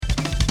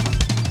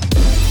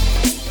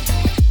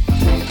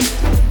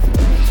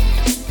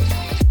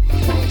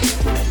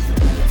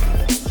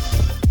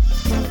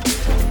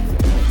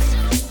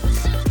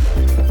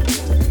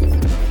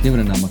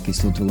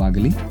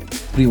ಸ್ತೋತ್ರವಾಗಲಿ.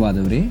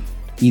 ಪ್ರಿಯವಾದವರೇ,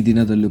 ಈ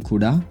ದಿನದಲ್ಲೂ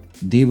ಕೂಡ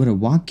ದೇವರ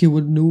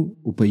ವಾಕ್ಯವನ್ನು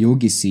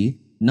ಉಪಯೋಗಿಸಿ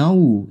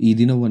ನಾವು ಈ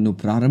ದಿನವನ್ನು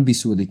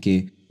ಪ್ರಾರಂಭಿಸುವುದಕ್ಕೆ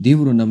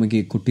ದೇವರು ನಮಗೆ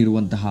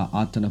ಕೊಟ್ಟಿರುವಂತಹ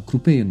ಆತನ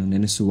ಕೃಪೆಯನ್ನು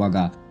ನೆನೆಸುವಾಗ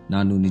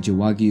ನಾನು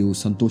ನಿಜವಾಗಿಯೂ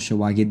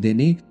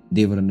ಸಂತೋಷವಾಗಿದ್ದೇನೆ,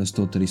 ದೇವರನ್ನು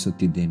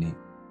ಸ್ತೋತ್ತರಿಸುತ್ತಿದ್ದೇನೆ.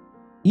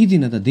 ಈ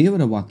ದಿನದ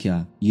ದೇವರ ವಾಕ್ಯ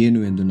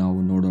ಏನು ಎಂದು ನಾವು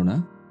ನೋಡೋಣ.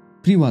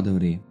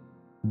 ಪ್ರಿಯವಾದವರೇ,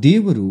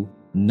 ದೇವರು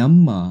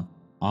ನಮ್ಮ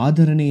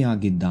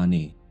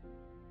ಆದರಣೆಯಾಗಿದ್ದಾನೆ.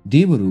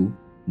 ದೇವರು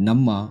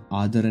ನಮ್ಮ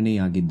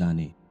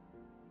ಆದರಣೆಯಾಗಿದ್ದಾನೆ.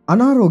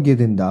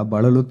 ಅನಾರೋಗ್ಯದಿಂದ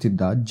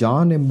ಬಳಲುತ್ತಿದ್ದ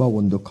ಜಾನ್ ಎಂಬ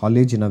ಒಂದು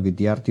ಕಾಲೇಜಿನ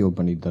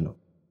ವಿದ್ಯಾರ್ಥಿಯೊಬ್ಬನಿದ್ದನು.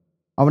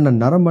 ಅವನ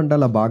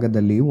ನರಮಂಡಲ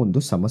ಭಾಗದಲ್ಲಿ ಒಂದು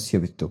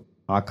ಸಮಸ್ಯೆವಿತ್ತು.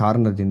 ಆ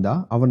ಕಾರಣದಿಂದ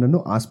ಅವನನ್ನು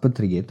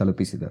ಆಸ್ಪತ್ರೆಗೆ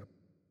ತಲುಪಿಸಿದರು.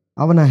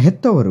 ಅವನ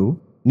ಹೆತ್ತವರು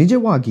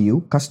ನಿಜವಾಗಿಯೂ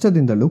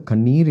ಕಷ್ಟದಿಂದಲೂ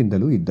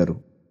ಕಣ್ಣೀರಿಂದಲೂ ಇದ್ದರು.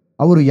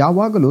 ಅವರು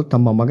ಯಾವಾಗಲೂ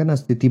ತಮ್ಮ ಮಗನ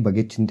ಸ್ಥಿತಿ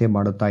ಬಗ್ಗೆ ಚಿಂತೆ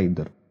ಮಾಡುತ್ತಾ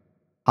ಇದ್ದರು.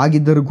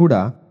 ಹಾಗಿದ್ದರೂ ಕೂಡ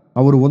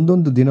ಅವರು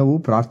ಒಂದೊಂದು ದಿನವೂ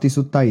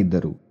ಪ್ರಾರ್ಥಿಸುತ್ತಾ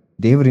ಇದ್ದರು.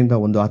 ದೇವರಿಂದ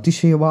ಒಂದು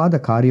ಅತಿಶಯವಾದ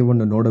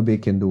ಕಾರ್ಯವನ್ನು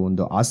ನೋಡಬೇಕೆಂದು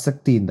ಒಂದು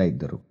ಆಸಕ್ತಿಯಿಂದ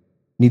ಇದ್ದರು.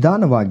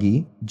 ನಿಧಾನವಾಗಿ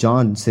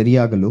ಜಾನ್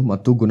ಸರಿಯಾಗಲು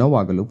ಮತ್ತು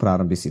ಗುಣವಾಗಲು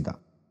ಪ್ರಾರಂಭಿಸಿದ.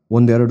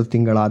 1-2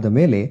 ತಿಂಗಳಾದ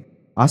ಮೇಲೆ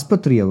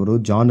ಆಸ್ಪತ್ರೆಯವರು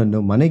ಜಾನನ್ನು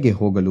ಮನೆಗೆ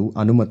ಹೋಗಲು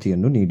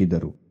ಅನುಮತಿಯನ್ನು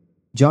ನೀಡಿದರು.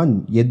 ಜಾನ್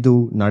ಎದ್ದು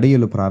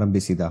ನಡೆಯಲು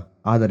ಪ್ರಾರಂಭಿಸಿದ.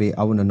 ಆದರೆ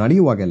ಅವನು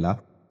ನಡೆಯುವಾಗೆಲ್ಲ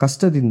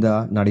ಕಷ್ಟದಿಂದ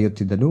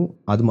ನಡೆಯುತ್ತಿದ್ದನು.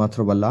 ಅದು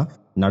ಮಾತ್ರವಲ್ಲ,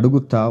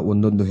 ನಡುಗುತ್ತಾ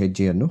ಒಂದೊಂದು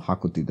ಹೆಜ್ಜೆಯನ್ನು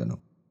ಹಾಕುತ್ತಿದ್ದನು.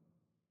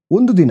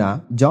 ಒಂದು ದಿನ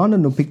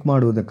ಜಾನನ್ನು ಪಿಕ್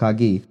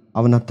ಮಾಡುವುದಕ್ಕಾಗಿ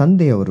ಅವನ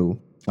ತಂದೆಯವರು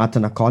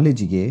ಆತನ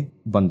ಕಾಲೇಜಿಗೆ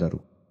ಬಂದರು.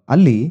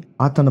 ಅಲ್ಲಿ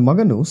ಆತನ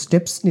ಮಗನು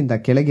ಸ್ಟೆಪ್ಸ್ನಿಂದ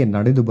ಕೆಳಗೆ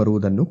ನಡೆದು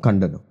ಬರುವುದನ್ನು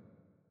ಕಂಡನು.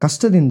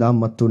 ಕಷ್ಟದಿಂದ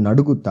ಮತ್ತು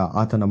ನಡುಗುತ್ತಾ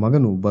ಆತನ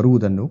ಮಗನು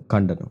ಬರುವುದನ್ನು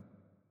ಕಂಡನು.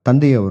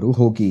 ತಂದೆಯವರು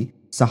ಹೋಗಿ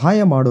ಸಹಾಯ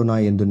ಮಾಡೋಣ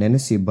ಎಂದು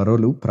ನೆನೆಸಿ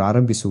ಬರಲು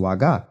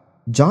ಪ್ರಾರಂಭಿಸುವಾಗ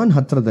ಜಾನ್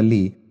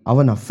ಹತ್ರದಲ್ಲಿ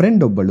ಅವನ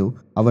ಫ್ರೆಂಡ್ ಒಬ್ಬಳು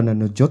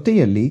ಅವನನ್ನು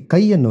ಜೊತೆಯಲ್ಲಿ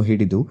ಕೈಯನ್ನು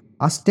ಹಿಡಿದು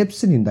ಆ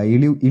ಸ್ಟೆಪ್ಸ್ನಿಂದ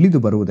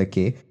ಇಳಿದು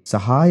ಬರುವುದಕ್ಕೆ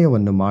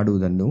ಸಹಾಯವನ್ನು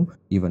ಮಾಡುವುದನ್ನು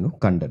ಇವನು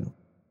ಕಂಡನು.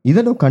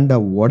 ಇದನ್ನು ಕಂಡ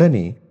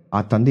ಒಡನೆ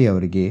ಆ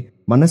ತಂದೆಯವರಿಗೆ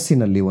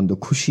ಮನಸ್ಸಿನಲ್ಲಿ ಒಂದು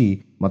ಖುಷಿ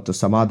ಮತ್ತು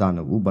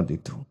ಸಮಾಧಾನವು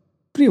ಬಂದಿತು.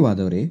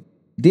 ಪ್ರಿಯವಾದವರೇ,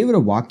 ದೇವರ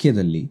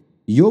ವಾಕ್ಯದಲ್ಲಿ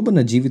ಯೋಬನ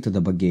ಜೀವಿತದ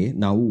ಬಗ್ಗೆ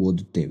ನಾವು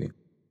ಓದುತ್ತೇವೆ.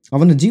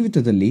 ಅವನ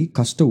ಜೀವಿತದಲ್ಲಿ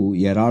ಕಷ್ಟವು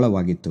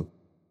ಏರಾಳವಾಗಿತ್ತು.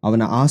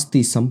 ಅವನ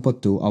ಆಸ್ತಿ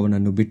ಸಂಪತ್ತು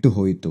ಅವನನ್ನು ಬಿಟ್ಟು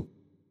ಹೋಯಿತು.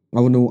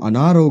 ಅವನು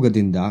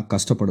ಅನಾರೋಗ್ಯದಿಂದ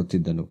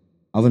ಕಷ್ಟಪಡುತ್ತಿದ್ದನು.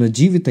 ಅವನ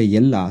ಜೀವಿತ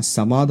ಎಲ್ಲ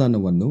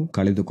ಸಮಾಧಾನವನ್ನು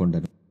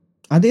ಕಳೆದುಕೊಂಡನು.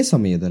 ಅದೇ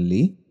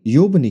ಸಮಯದಲ್ಲಿ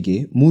ಯೋಬನಿಗೆ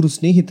 3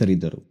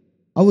 ಸ್ನೇಹಿತರಿದ್ದರು.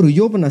 ಅವರು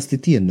ಯೋಬನ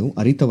ಸ್ಥಿತಿಯನ್ನು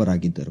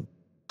ಅರಿತವರಾಗಿದ್ದರು.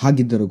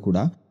 ಹಾಗಿದ್ದರೂ ಕೂಡ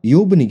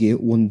ಯೋಬನಿಗೆ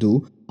ಒಂದು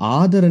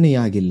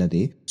ಆದರಣೆಯಾಗಿಲ್ಲದೆ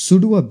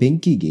ಸುಡುವ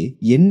ಬೆಂಕಿಗೆ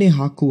ಎಣ್ಣೆ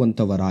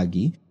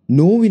ಹಾಕುವಂತವರಾಗಿ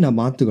ನೋವಿನ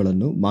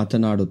ಮಾತುಗಳನ್ನು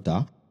ಮಾತನಾಡುತ್ತಾ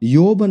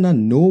ಯೋಬನ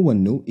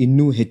ನೋವನ್ನು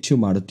ಇನ್ನೂ ಹೆಚ್ಚು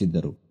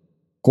ಮಾಡುತ್ತಿದ್ದರು.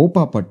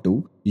 ಕೋಪಪಟ್ಟು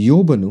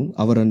ಯೋಬನು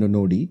ಅವರನ್ನು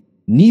ನೋಡಿ,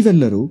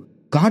 ನೀವೆಲ್ಲರೂ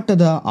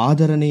ಕಾಟದ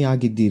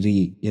ಆದರಣೆಯಾಗಿದ್ದೀರಿ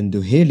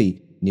ಎಂದು ಹೇಳಿ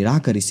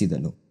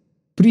ನಿರಾಕರಿಸಿದನು.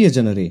 ಪ್ರಿಯ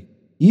ಜನರೇ,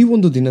 ಈ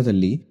ಒಂದು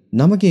ದಿನದಲ್ಲಿ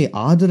ನಮಗೆ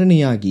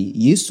ಆದರಣೆಯಾಗಿ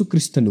ಯೇಸು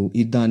ಕ್ರಿಸ್ತನು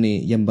ಇದ್ದಾನೆ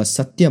ಎಂಬ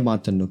ಸತ್ಯ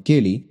ಮಾತನ್ನು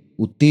ಕೇಳಿ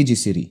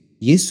ಉತ್ತೇಜಿಸಿರಿ.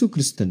 ಯೇಸು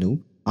ಕ್ರಿಸ್ತನು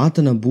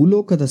ಆತನ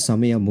ಭೂಲೋಕದ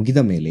ಸಮಯ ಮುಗಿದ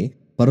ಮೇಲೆ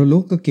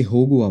ಪರಲೋಕಕ್ಕೆ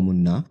ಹೋಗುವ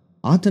ಮುನ್ನ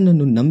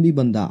ಆತನನ್ನು ನಂಬಿ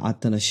ಬಂದ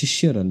ಆತನ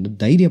ಶಿಷ್ಯರನ್ನು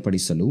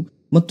ಧೈರ್ಯಪಡಿಸಲು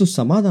ಮತ್ತು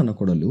ಸಮಾಧಾನ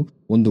ಕೊಡಲು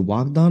ಒಂದು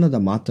ವಾಗ್ದಾನದ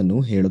ಮಾತನ್ನು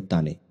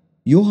ಹೇಳುತ್ತಾನೆ.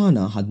 ಯೋಹಾನ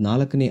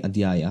 14ನೇ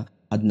ಅಧ್ಯಾಯ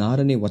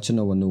 16ನೇ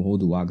ವಚನವನ್ನು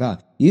ಓದುವಾಗ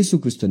ಯೇಸು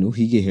ಕ್ರಿಸ್ತನು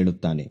ಹೀಗೆ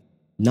ಹೇಳುತ್ತಾನೆ,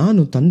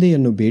 ನಾನು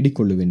ತಂದೆಯನ್ನು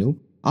ಬೇಡಿಕೊಳ್ಳುವೆನು,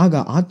 ಆಗ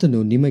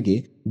ಆತನು ನಿಮಗೆ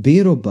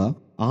ಬೇರೊಬ್ಬ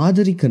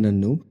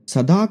ಆದರಿಕನನ್ನು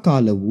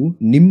ಸದಾಕಾಲವೂ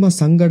ನಿಮ್ಮ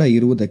ಸಂಗಡ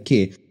ಇರುವುದಕ್ಕೆ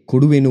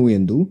ಕೊಡುವೆನು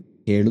ಎಂದು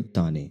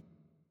ಹೇಳುತ್ತಾನೆ.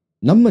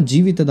 ನಮ್ಮ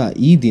ಜೀವಿತದ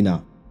ಈ ದಿನ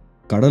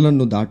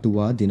ಕಡಲನ್ನು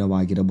ದಾಟುವ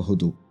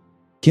ದಿನವಾಗಿರಬಹುದು,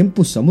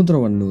 ಕೆಂಪು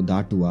ಸಮುದ್ರವನ್ನು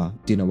ದಾಟುವ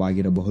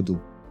ದಿನವಾಗಿರಬಹುದು,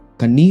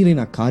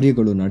 ಕಣ್ಣೀರಿನ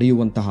ಕಾರ್ಯಗಳು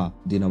ನಡೆಯುವಂತಹ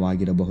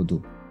ದಿನವಾಗಿರಬಹುದು.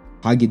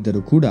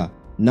 ಹಾಗಿದ್ದರೂ ಕೂಡ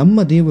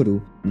ನಮ್ಮ ದೇವರು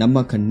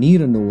ನಮ್ಮ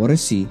ಕಣ್ಣೀರನ್ನು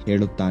ಒರೆಸಿ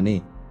ಹೇಳುತ್ತಾನೆ,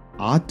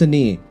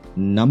 ಆತನೇ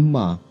ನಮ್ಮ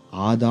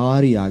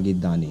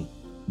ಆಧಾರಿಯಾಗಿದ್ದಾನೆ.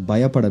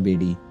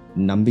 ಭಯಪಡಬೇಡಿ,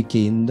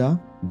 ನಂಬಿಕೆಯಿಂದ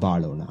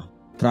ಬಾಳೋಣ.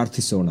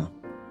 ಪ್ರಾರ್ಥಿಸೋಣ.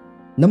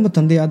 ನಮ್ಮ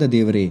ತಂದೆಯಾದ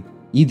ದೇವರೇ,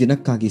 ಈ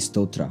ದಿನಕ್ಕಾಗಿ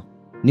ಸ್ತೋತ್ರ.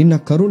 ನಿನ್ನ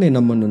ಕರುಣೆ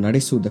ನಮ್ಮನ್ನು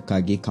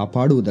ನಡೆಸುವುದಕ್ಕಾಗಿ,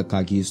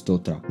 ಕಾಪಾಡುವುದಕ್ಕಾಗಿಯೂ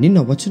ಸ್ತೋತ್ರ. ನಿನ್ನ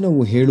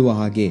ವಚನವು ಹೇಳುವ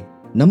ಹಾಗೆ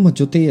ನಮ್ಮ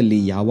ಜೊತೆಯಲ್ಲಿ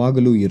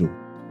ಯಾವಾಗಲೂ ಇರು,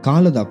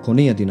 ಕಾಲದ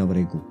ಕೊನೆಯ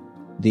ದಿನವರೆಗೂ.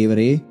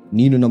 ದೇವರೇ,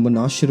 ನೀನು ನಮ್ಮನ್ನು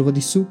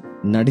ಆಶೀರ್ವದಿಸು,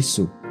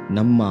 ನಡೆಸು,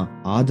 ನಮ್ಮ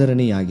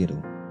ಆದರಣೆಯಾಗಿರು.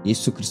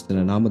 ಯೇಸು ಕ್ರಿಸ್ತನ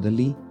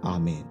ನಾಮದಲ್ಲಿ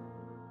ಆಮೇನ್.